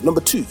and Savior. Number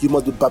 2, you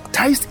must be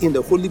baptized in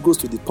the Holy Ghost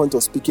to the point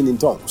of speaking in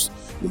tongues.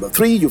 Number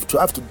 3, you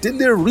have to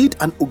daily read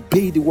and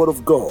obey the word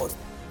of God.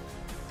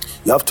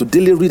 You have to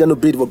daily read and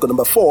obey the word of God.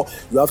 Number 4,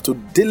 you have to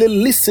daily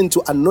listen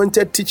to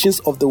anointed teachings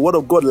of the word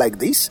of God like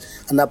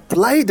this and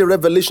apply the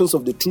revelations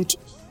of the truth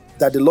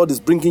that the Lord is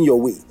bringing your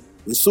way.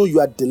 And so you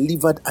are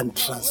delivered and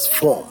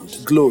transformed.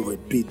 Glory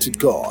be to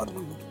God.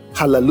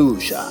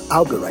 Hallelujah.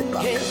 I'll be right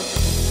back.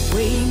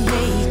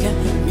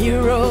 Waymaker,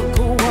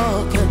 miracle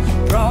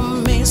worker,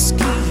 promise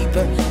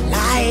keeper,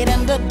 light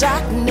in the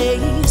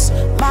darkness.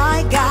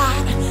 My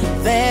God,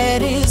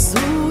 that is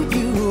who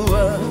you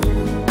are.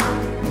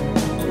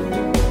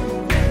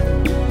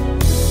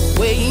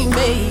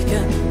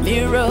 Waymaker,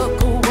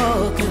 miracle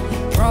worker,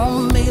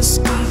 promise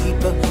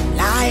keeper,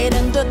 light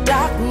in the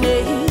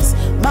darkness.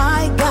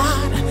 My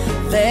God,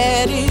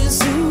 that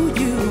is who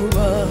you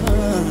are.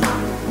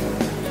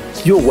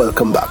 You're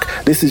welcome back.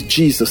 This is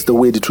Jesus, the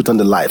way, the truth, and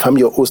the life. I'm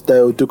your host,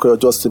 Dayo Duko,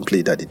 just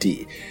simply Daddy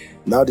D.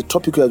 Now, the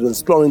topic we have been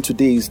exploring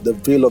today is the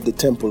veil of the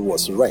temple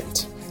was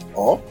rent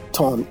or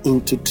torn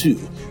into two,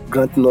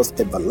 granting us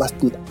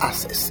everlasting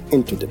access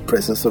into the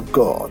presence of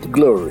God.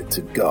 Glory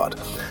to God.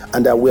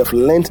 And we have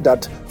learned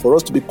that for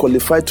us to be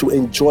qualified to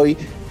enjoy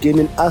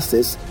gaining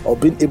access or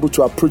being able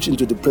to approach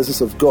into the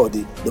presence of God,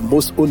 the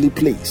most holy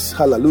place,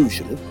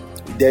 hallelujah,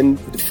 then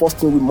the first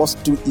thing we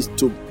must do is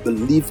to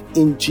believe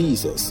in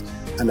Jesus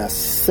and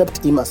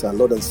accept him as our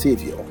Lord and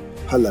Savior.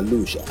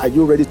 Hallelujah. Are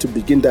you ready to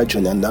begin that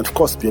journey? And of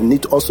course, you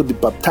need to also be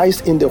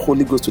baptized in the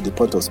Holy Ghost to the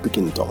point of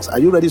speaking in tongues. Are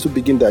you ready to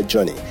begin that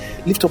journey?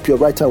 Lift up your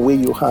right hand,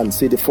 wave your hand,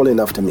 say the following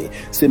after me.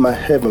 Say, my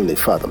Heavenly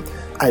Father,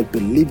 I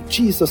believe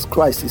Jesus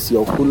Christ is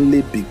your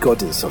only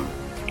begotten Son.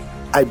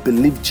 I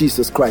believe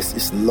Jesus Christ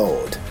is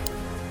Lord.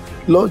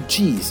 Lord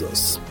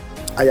Jesus,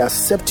 I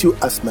accept you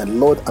as my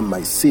Lord and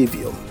my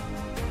Savior.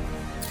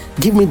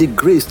 Give me the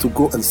grace to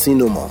go and sin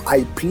no more.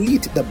 I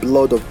plead the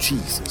blood of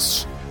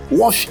Jesus.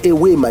 Wash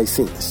away my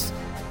sins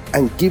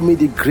and give me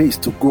the grace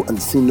to go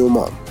and sin no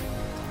more.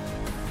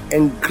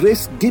 And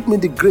give me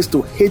the grace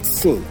to hate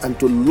sin and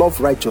to love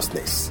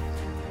righteousness.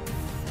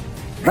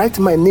 Write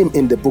my name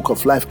in the book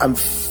of life and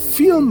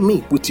fill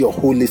me with your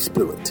Holy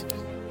Spirit.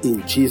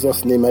 In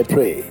Jesus' name I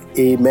pray.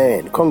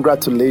 Amen.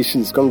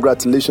 Congratulations.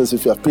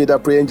 If you have prayed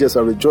that prayer, angels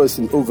are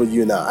rejoicing over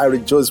you now. I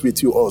rejoice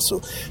with you also.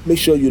 Make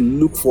sure you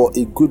look for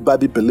a good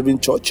Bible believing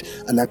church,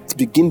 and at the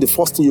beginning, the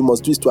first thing you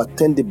must do is to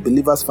attend the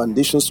Believers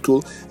Foundation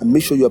School and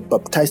make sure you are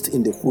baptized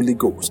in the Holy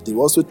Ghost. They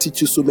will also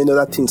teach you so many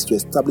other things to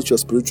establish your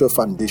spiritual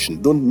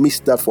foundation. Don't miss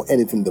that for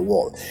anything in the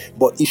world.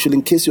 But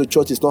in case your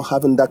church is not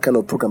having that kind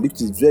of program, which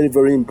is very,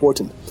 very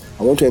important,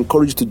 I want to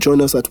encourage you to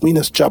join us at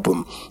Winners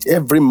Chapel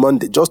every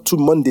Monday, just 2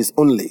 Mondays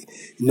only.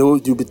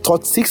 You'll be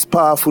taught 6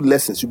 powerful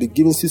lessons. You'll be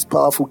given 6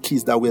 powerful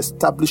keys that will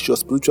establish your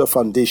spiritual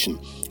foundation.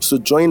 So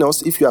join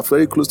us. If you are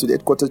very close to the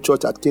headquarters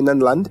church at Canaan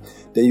Land,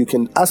 then you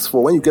can ask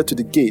for, when you get to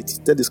the gate,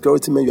 tell the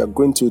security man you are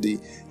going to the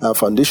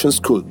foundation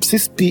school,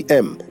 6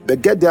 p.m.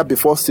 But get there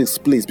before 6,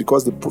 please,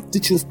 because the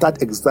teaching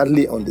starts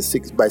exactly on the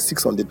 6, by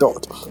 6 on the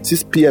dot.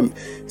 6 p.m.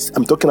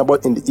 I'm talking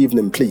about in the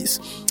evening, please.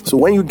 So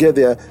when you get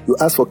there, you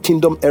ask for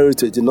Kingdom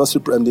Heritage, the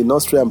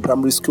nursery and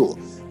primary school.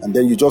 And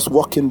then you just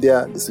walk in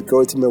there, the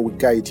security man will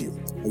guide you,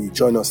 and you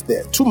join us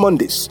there. 2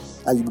 Mondays,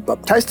 and you'll be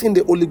baptized in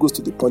the Holy Ghost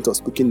to the point of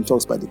speaking in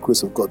tongues by the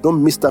grace of God.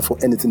 Don't miss that for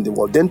anything in the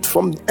world. Then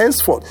from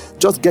henceforth,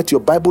 just get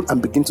your Bible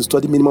and begin to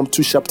study minimum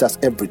 2 chapters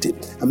every day,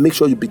 and make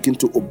sure you begin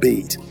to obey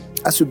it.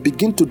 As you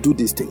begin to do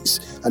these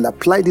things and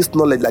apply this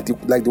knowledge like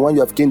the one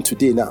you have gained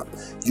today now,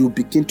 you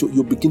begin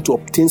to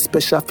obtain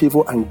special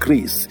favor and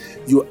grace.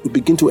 You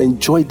begin to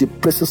enjoy the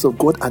presence of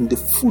God, and the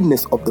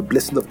fullness of the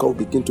blessing of God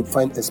will begin to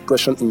find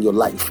expression in your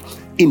life.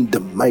 In the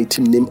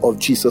mighty name of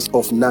Jesus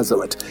of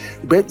Nazareth.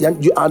 But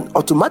you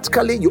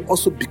automatically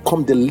also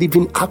become the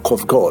living ark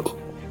of God.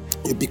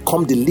 You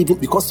become the living,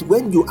 because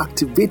when you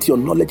activate your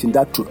knowledge in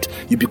that truth,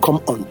 you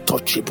become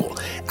untouchable.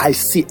 I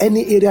see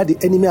any area the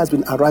enemy has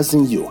been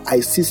harassing you, I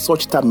see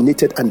such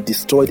terminated and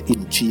destroyed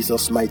in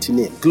Jesus' mighty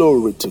name.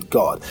 Glory to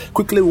God.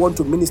 Quickly, we want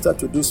to minister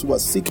to those who are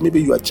sick.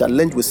 Maybe you are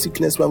challenged with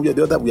sickness one way or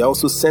the other. We are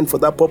also sent for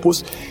that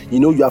purpose.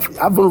 You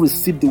haven't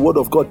received the word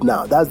of God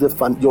now. That's the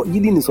fun. Your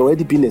healing is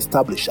already been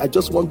established. I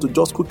just want to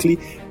quickly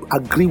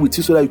agree with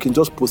you so that you can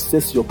just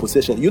possess your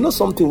possession. You know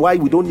something, why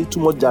we don't need too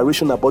much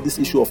gyration about this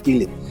issue of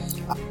healing?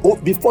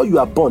 Before you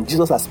are born,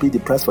 Jesus has paid the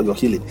price for your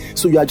healing.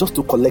 So you are just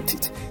to collect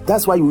it.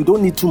 That's why we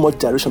don't need too much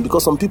gyration,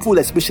 because some people,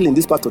 especially in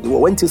this part of the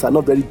world, when things are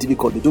not very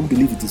difficult, they don't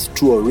believe it is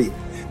true or real.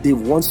 They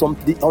want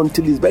something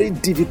until it's very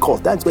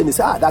difficult. That's when they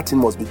say, that thing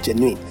must be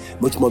genuine,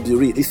 much must be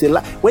real. It's a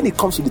lie. When it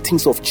comes to the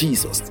things of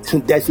Jesus,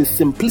 there's a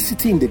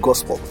simplicity in the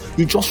gospel.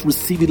 You just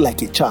receive it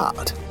like a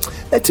child.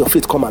 Let your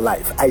faith come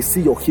alive. I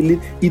see your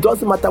healing. It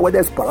doesn't matter whether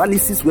it's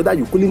paralysis, whether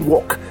you couldn't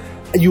walk.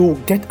 You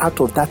get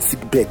out of that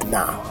sick bed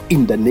now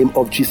in the name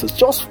of Jesus.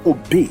 Just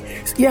obey.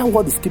 Hear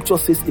what the scripture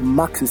says in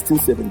Mark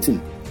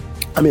 16:17.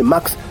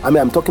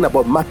 I'm talking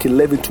about Mark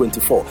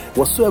 11:24.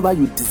 Whatsoever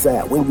you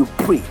desire, when you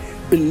pray,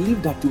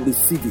 believe that you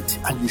receive it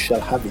and you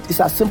shall have it.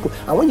 It's as simple.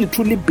 And when you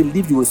truly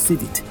believe you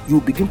receive it, you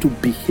will begin to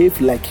behave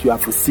like you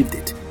have received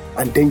it.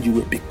 And then you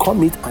will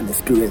become it and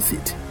experience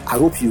it. I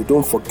hope you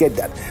don't forget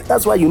that.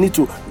 That's why you need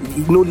to,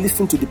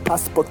 listen to the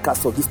past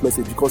podcasts of this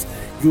message, because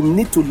you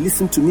need to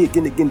listen to me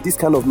again, this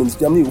kind of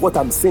ministry. What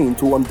I'm saying,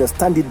 to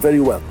understand it very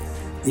well.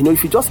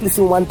 If you just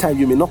listen one time,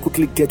 you may not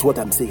quickly get what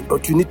I'm saying,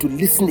 but you need to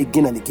listen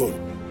again and again.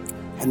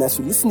 And as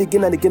you listen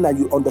again and again, and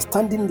you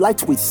understanding,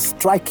 light will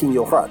strike in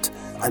your heart,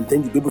 and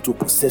then you'll be able to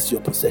possess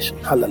your possession.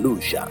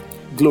 Hallelujah.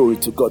 Glory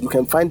to God. You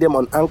can find them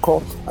on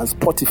Anchor and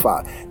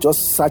Spotify.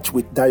 Just search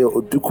with Dayo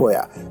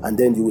Odukoya, and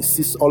then you will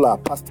see all our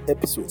past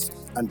episodes.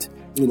 And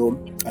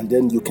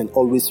then you can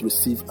always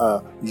receive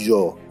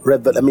your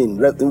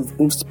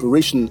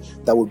inspiration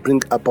that will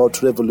bring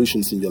about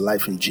revolutions in your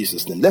life in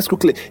Jesus' name. Let's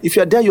quickly, if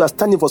you are there, you are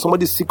standing for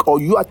somebody sick, or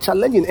you are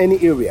challenged in any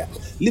area,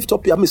 lift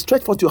up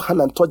stretch forth your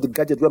hand and touch the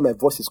gadget where my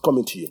voice is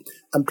coming to you.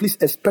 And please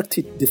expect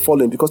the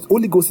following, because the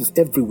Holy Ghost is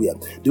everywhere.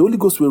 The Holy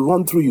Ghost will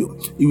run through you,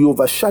 it will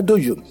overshadow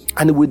you,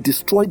 and it will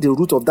destroy the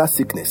root of that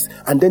sickness.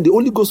 And then the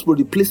Holy Ghost will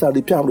replace and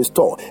repair and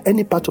restore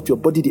any part of your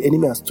body the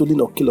enemy has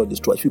stolen or killed or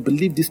destroyed. If you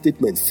believe this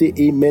statement, say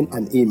amen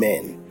and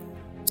amen.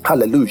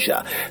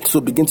 Hallelujah.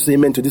 So begin to say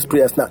amen to these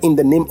prayers now in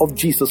the name of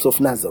Jesus of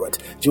Nazareth.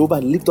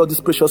 Jehovah, lift all these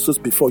precious souls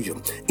before you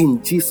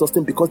in Jesus'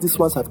 name, because these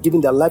ones have given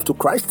their life to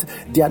Christ.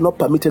 They are not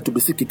permitted to be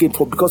sick again,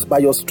 because by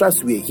your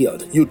stripes we are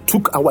healed. You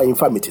took our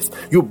infirmities,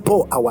 you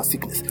bore our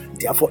sickness.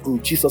 Therefore,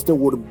 in Jesus' name,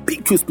 we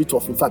rebuke you, spirit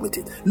of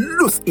infirmity.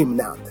 Loose him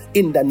now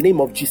in the name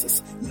of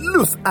Jesus.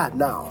 Loose her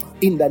now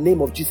in the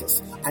name of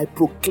Jesus. I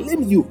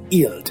proclaim you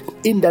healed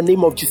in the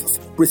name of Jesus.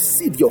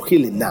 Receive your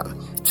healing now.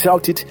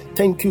 Shout it.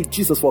 Thank you,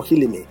 Jesus, for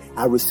healing me.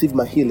 I receive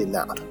my healing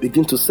now.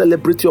 Begin to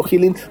celebrate your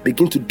healing.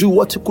 Begin to do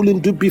what you couldn't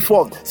do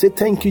before. Say,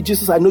 thank you,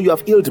 Jesus. I know you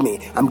have healed me.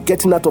 I'm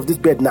getting out of this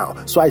bed now.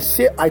 So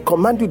I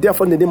command you,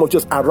 therefore, in the name of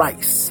Jesus,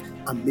 arise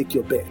and make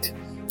your bed.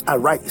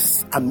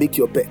 Arise and make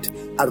your bed.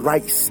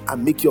 Arise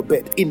and make your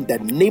bed. In the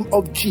name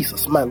of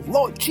Jesus, my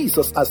Lord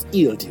Jesus has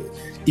healed you.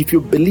 If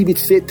you believe it,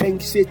 say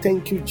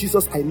thank you,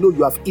 Jesus. I know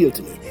you have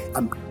healed me.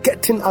 I'm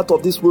getting out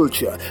of this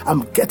wheelchair.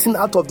 I'm getting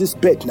out of this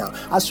bed now.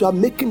 As you are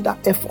making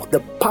that effort, the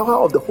power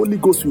of the Holy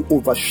Ghost will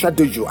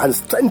overshadow you and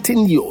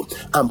strengthen you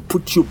and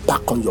put you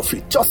back on your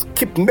feet. Just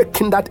keep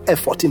making that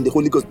effort in the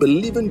Holy Ghost,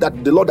 believing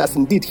that the Lord has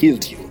indeed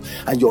healed you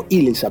and your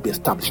healing shall be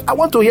established. I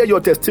want to hear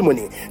your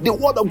testimony. The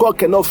word of God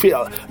cannot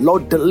fail.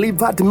 Lord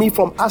delivered me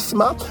from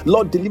asthma.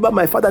 Lord delivered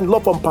my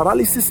father-in-law from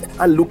paralysis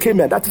and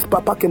leukemia. That is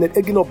Papa Kenneth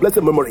Hagin of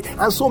blessed memory.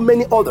 And so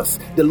many others.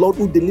 The Lord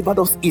who delivered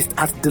us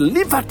has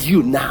delivered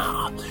you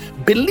now.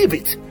 Believe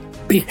it,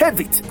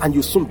 behave it, and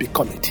you soon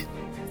become it.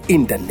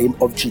 In the name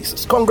of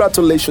Jesus.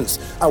 Congratulations.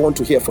 I want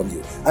to hear from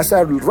you. As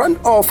I run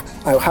off,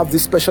 I have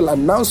this special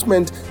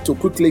announcement to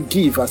quickly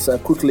give as we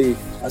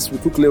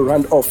quickly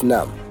run off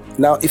now.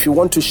 Now, if you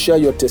want to share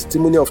your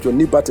testimony of your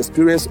new birth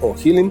experience or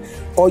healing,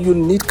 or you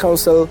need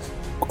counsel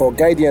or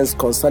guidance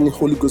concerning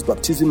Holy Ghost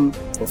baptism,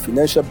 or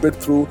financial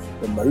breakthrough,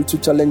 or marital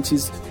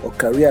challenges, or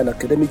career and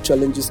academic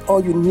challenges,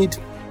 or you need,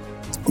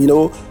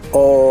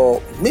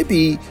 or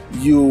maybe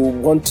you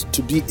want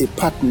to be a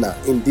partner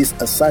in this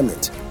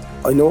assignment,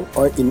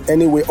 or in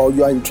any way, or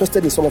you are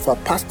interested in some of our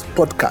past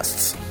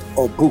podcasts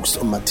or books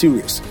or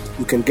materials,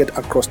 you can get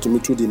across to me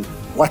through the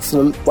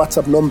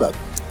WhatsApp number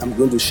I'm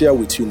going to share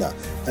with you now.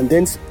 And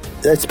then,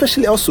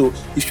 especially also,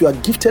 if you are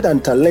gifted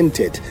and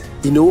talented,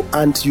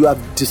 and you have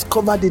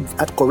discovered it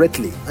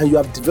correctly, and you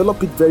have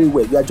developed it very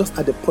well, you are just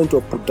at the point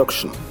of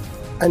production.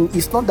 And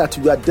it's not that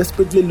you are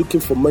desperately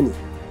looking for money.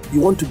 You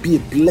want to be a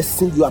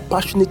blessing, you are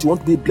passionate, you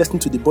want to be a blessing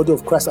to the body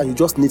of Christ, and you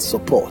just need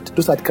support.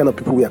 Those are the kind of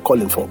people we are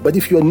calling for. But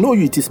if you know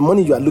it is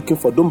money you are looking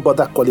for, don't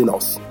bother calling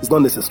us. It's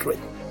not necessary.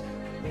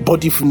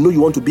 But if you know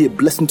you want to be a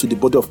blessing to the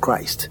body of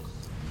Christ,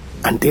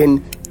 and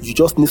then you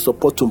just need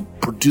support to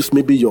produce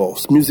maybe your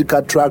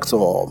musical tracks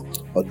or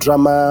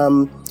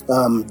drama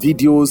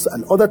videos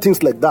and other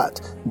things like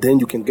that, then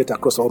you can get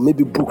across. Or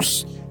maybe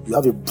books. You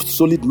have a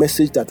solid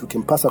message that we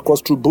can pass across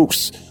through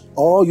books.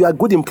 Or you are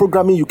good in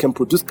programming, you can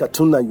produce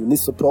cartoon and you need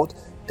support,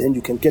 then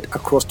you can get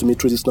across to me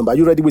through this number. Are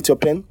you ready with your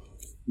pen?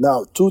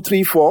 Now,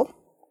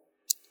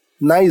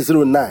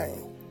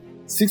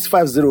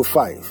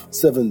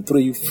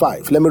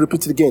 234-909-6505-735. Let me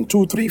repeat it again.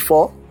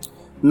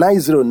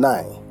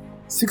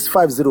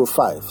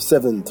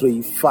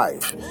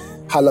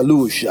 234-909-6505-735.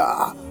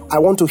 Hallelujah. I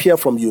want to hear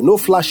from you. No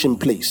flashing,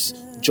 please.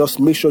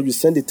 Just make sure you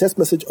send a text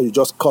message or you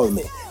just call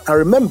me. And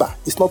remember,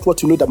 it's not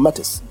what you know that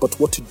matters, but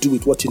what you do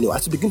with what you know.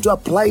 As you begin to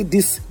apply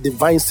these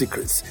divine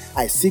secrets,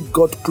 I see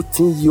God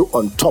putting you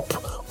on top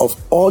of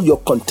all your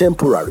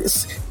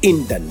contemporaries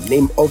in the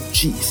name of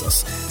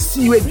Jesus.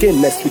 See you again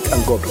next week,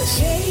 and God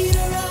bless you.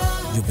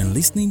 You've been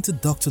listening to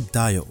Dr.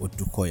 Dayo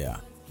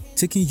Odukoya,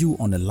 taking you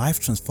on a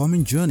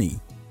life-transforming journey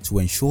to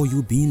ensure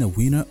you being a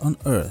winner on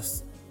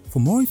earth. For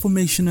more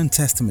information and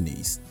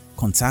testimonies,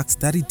 contact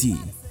Daddy D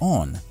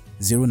on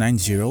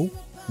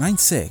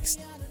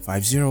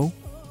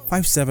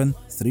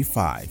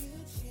 090-9650-5735.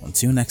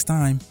 Until next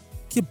time,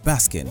 keep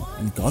basking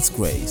in God's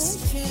grace.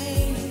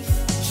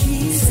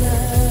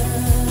 Jesus.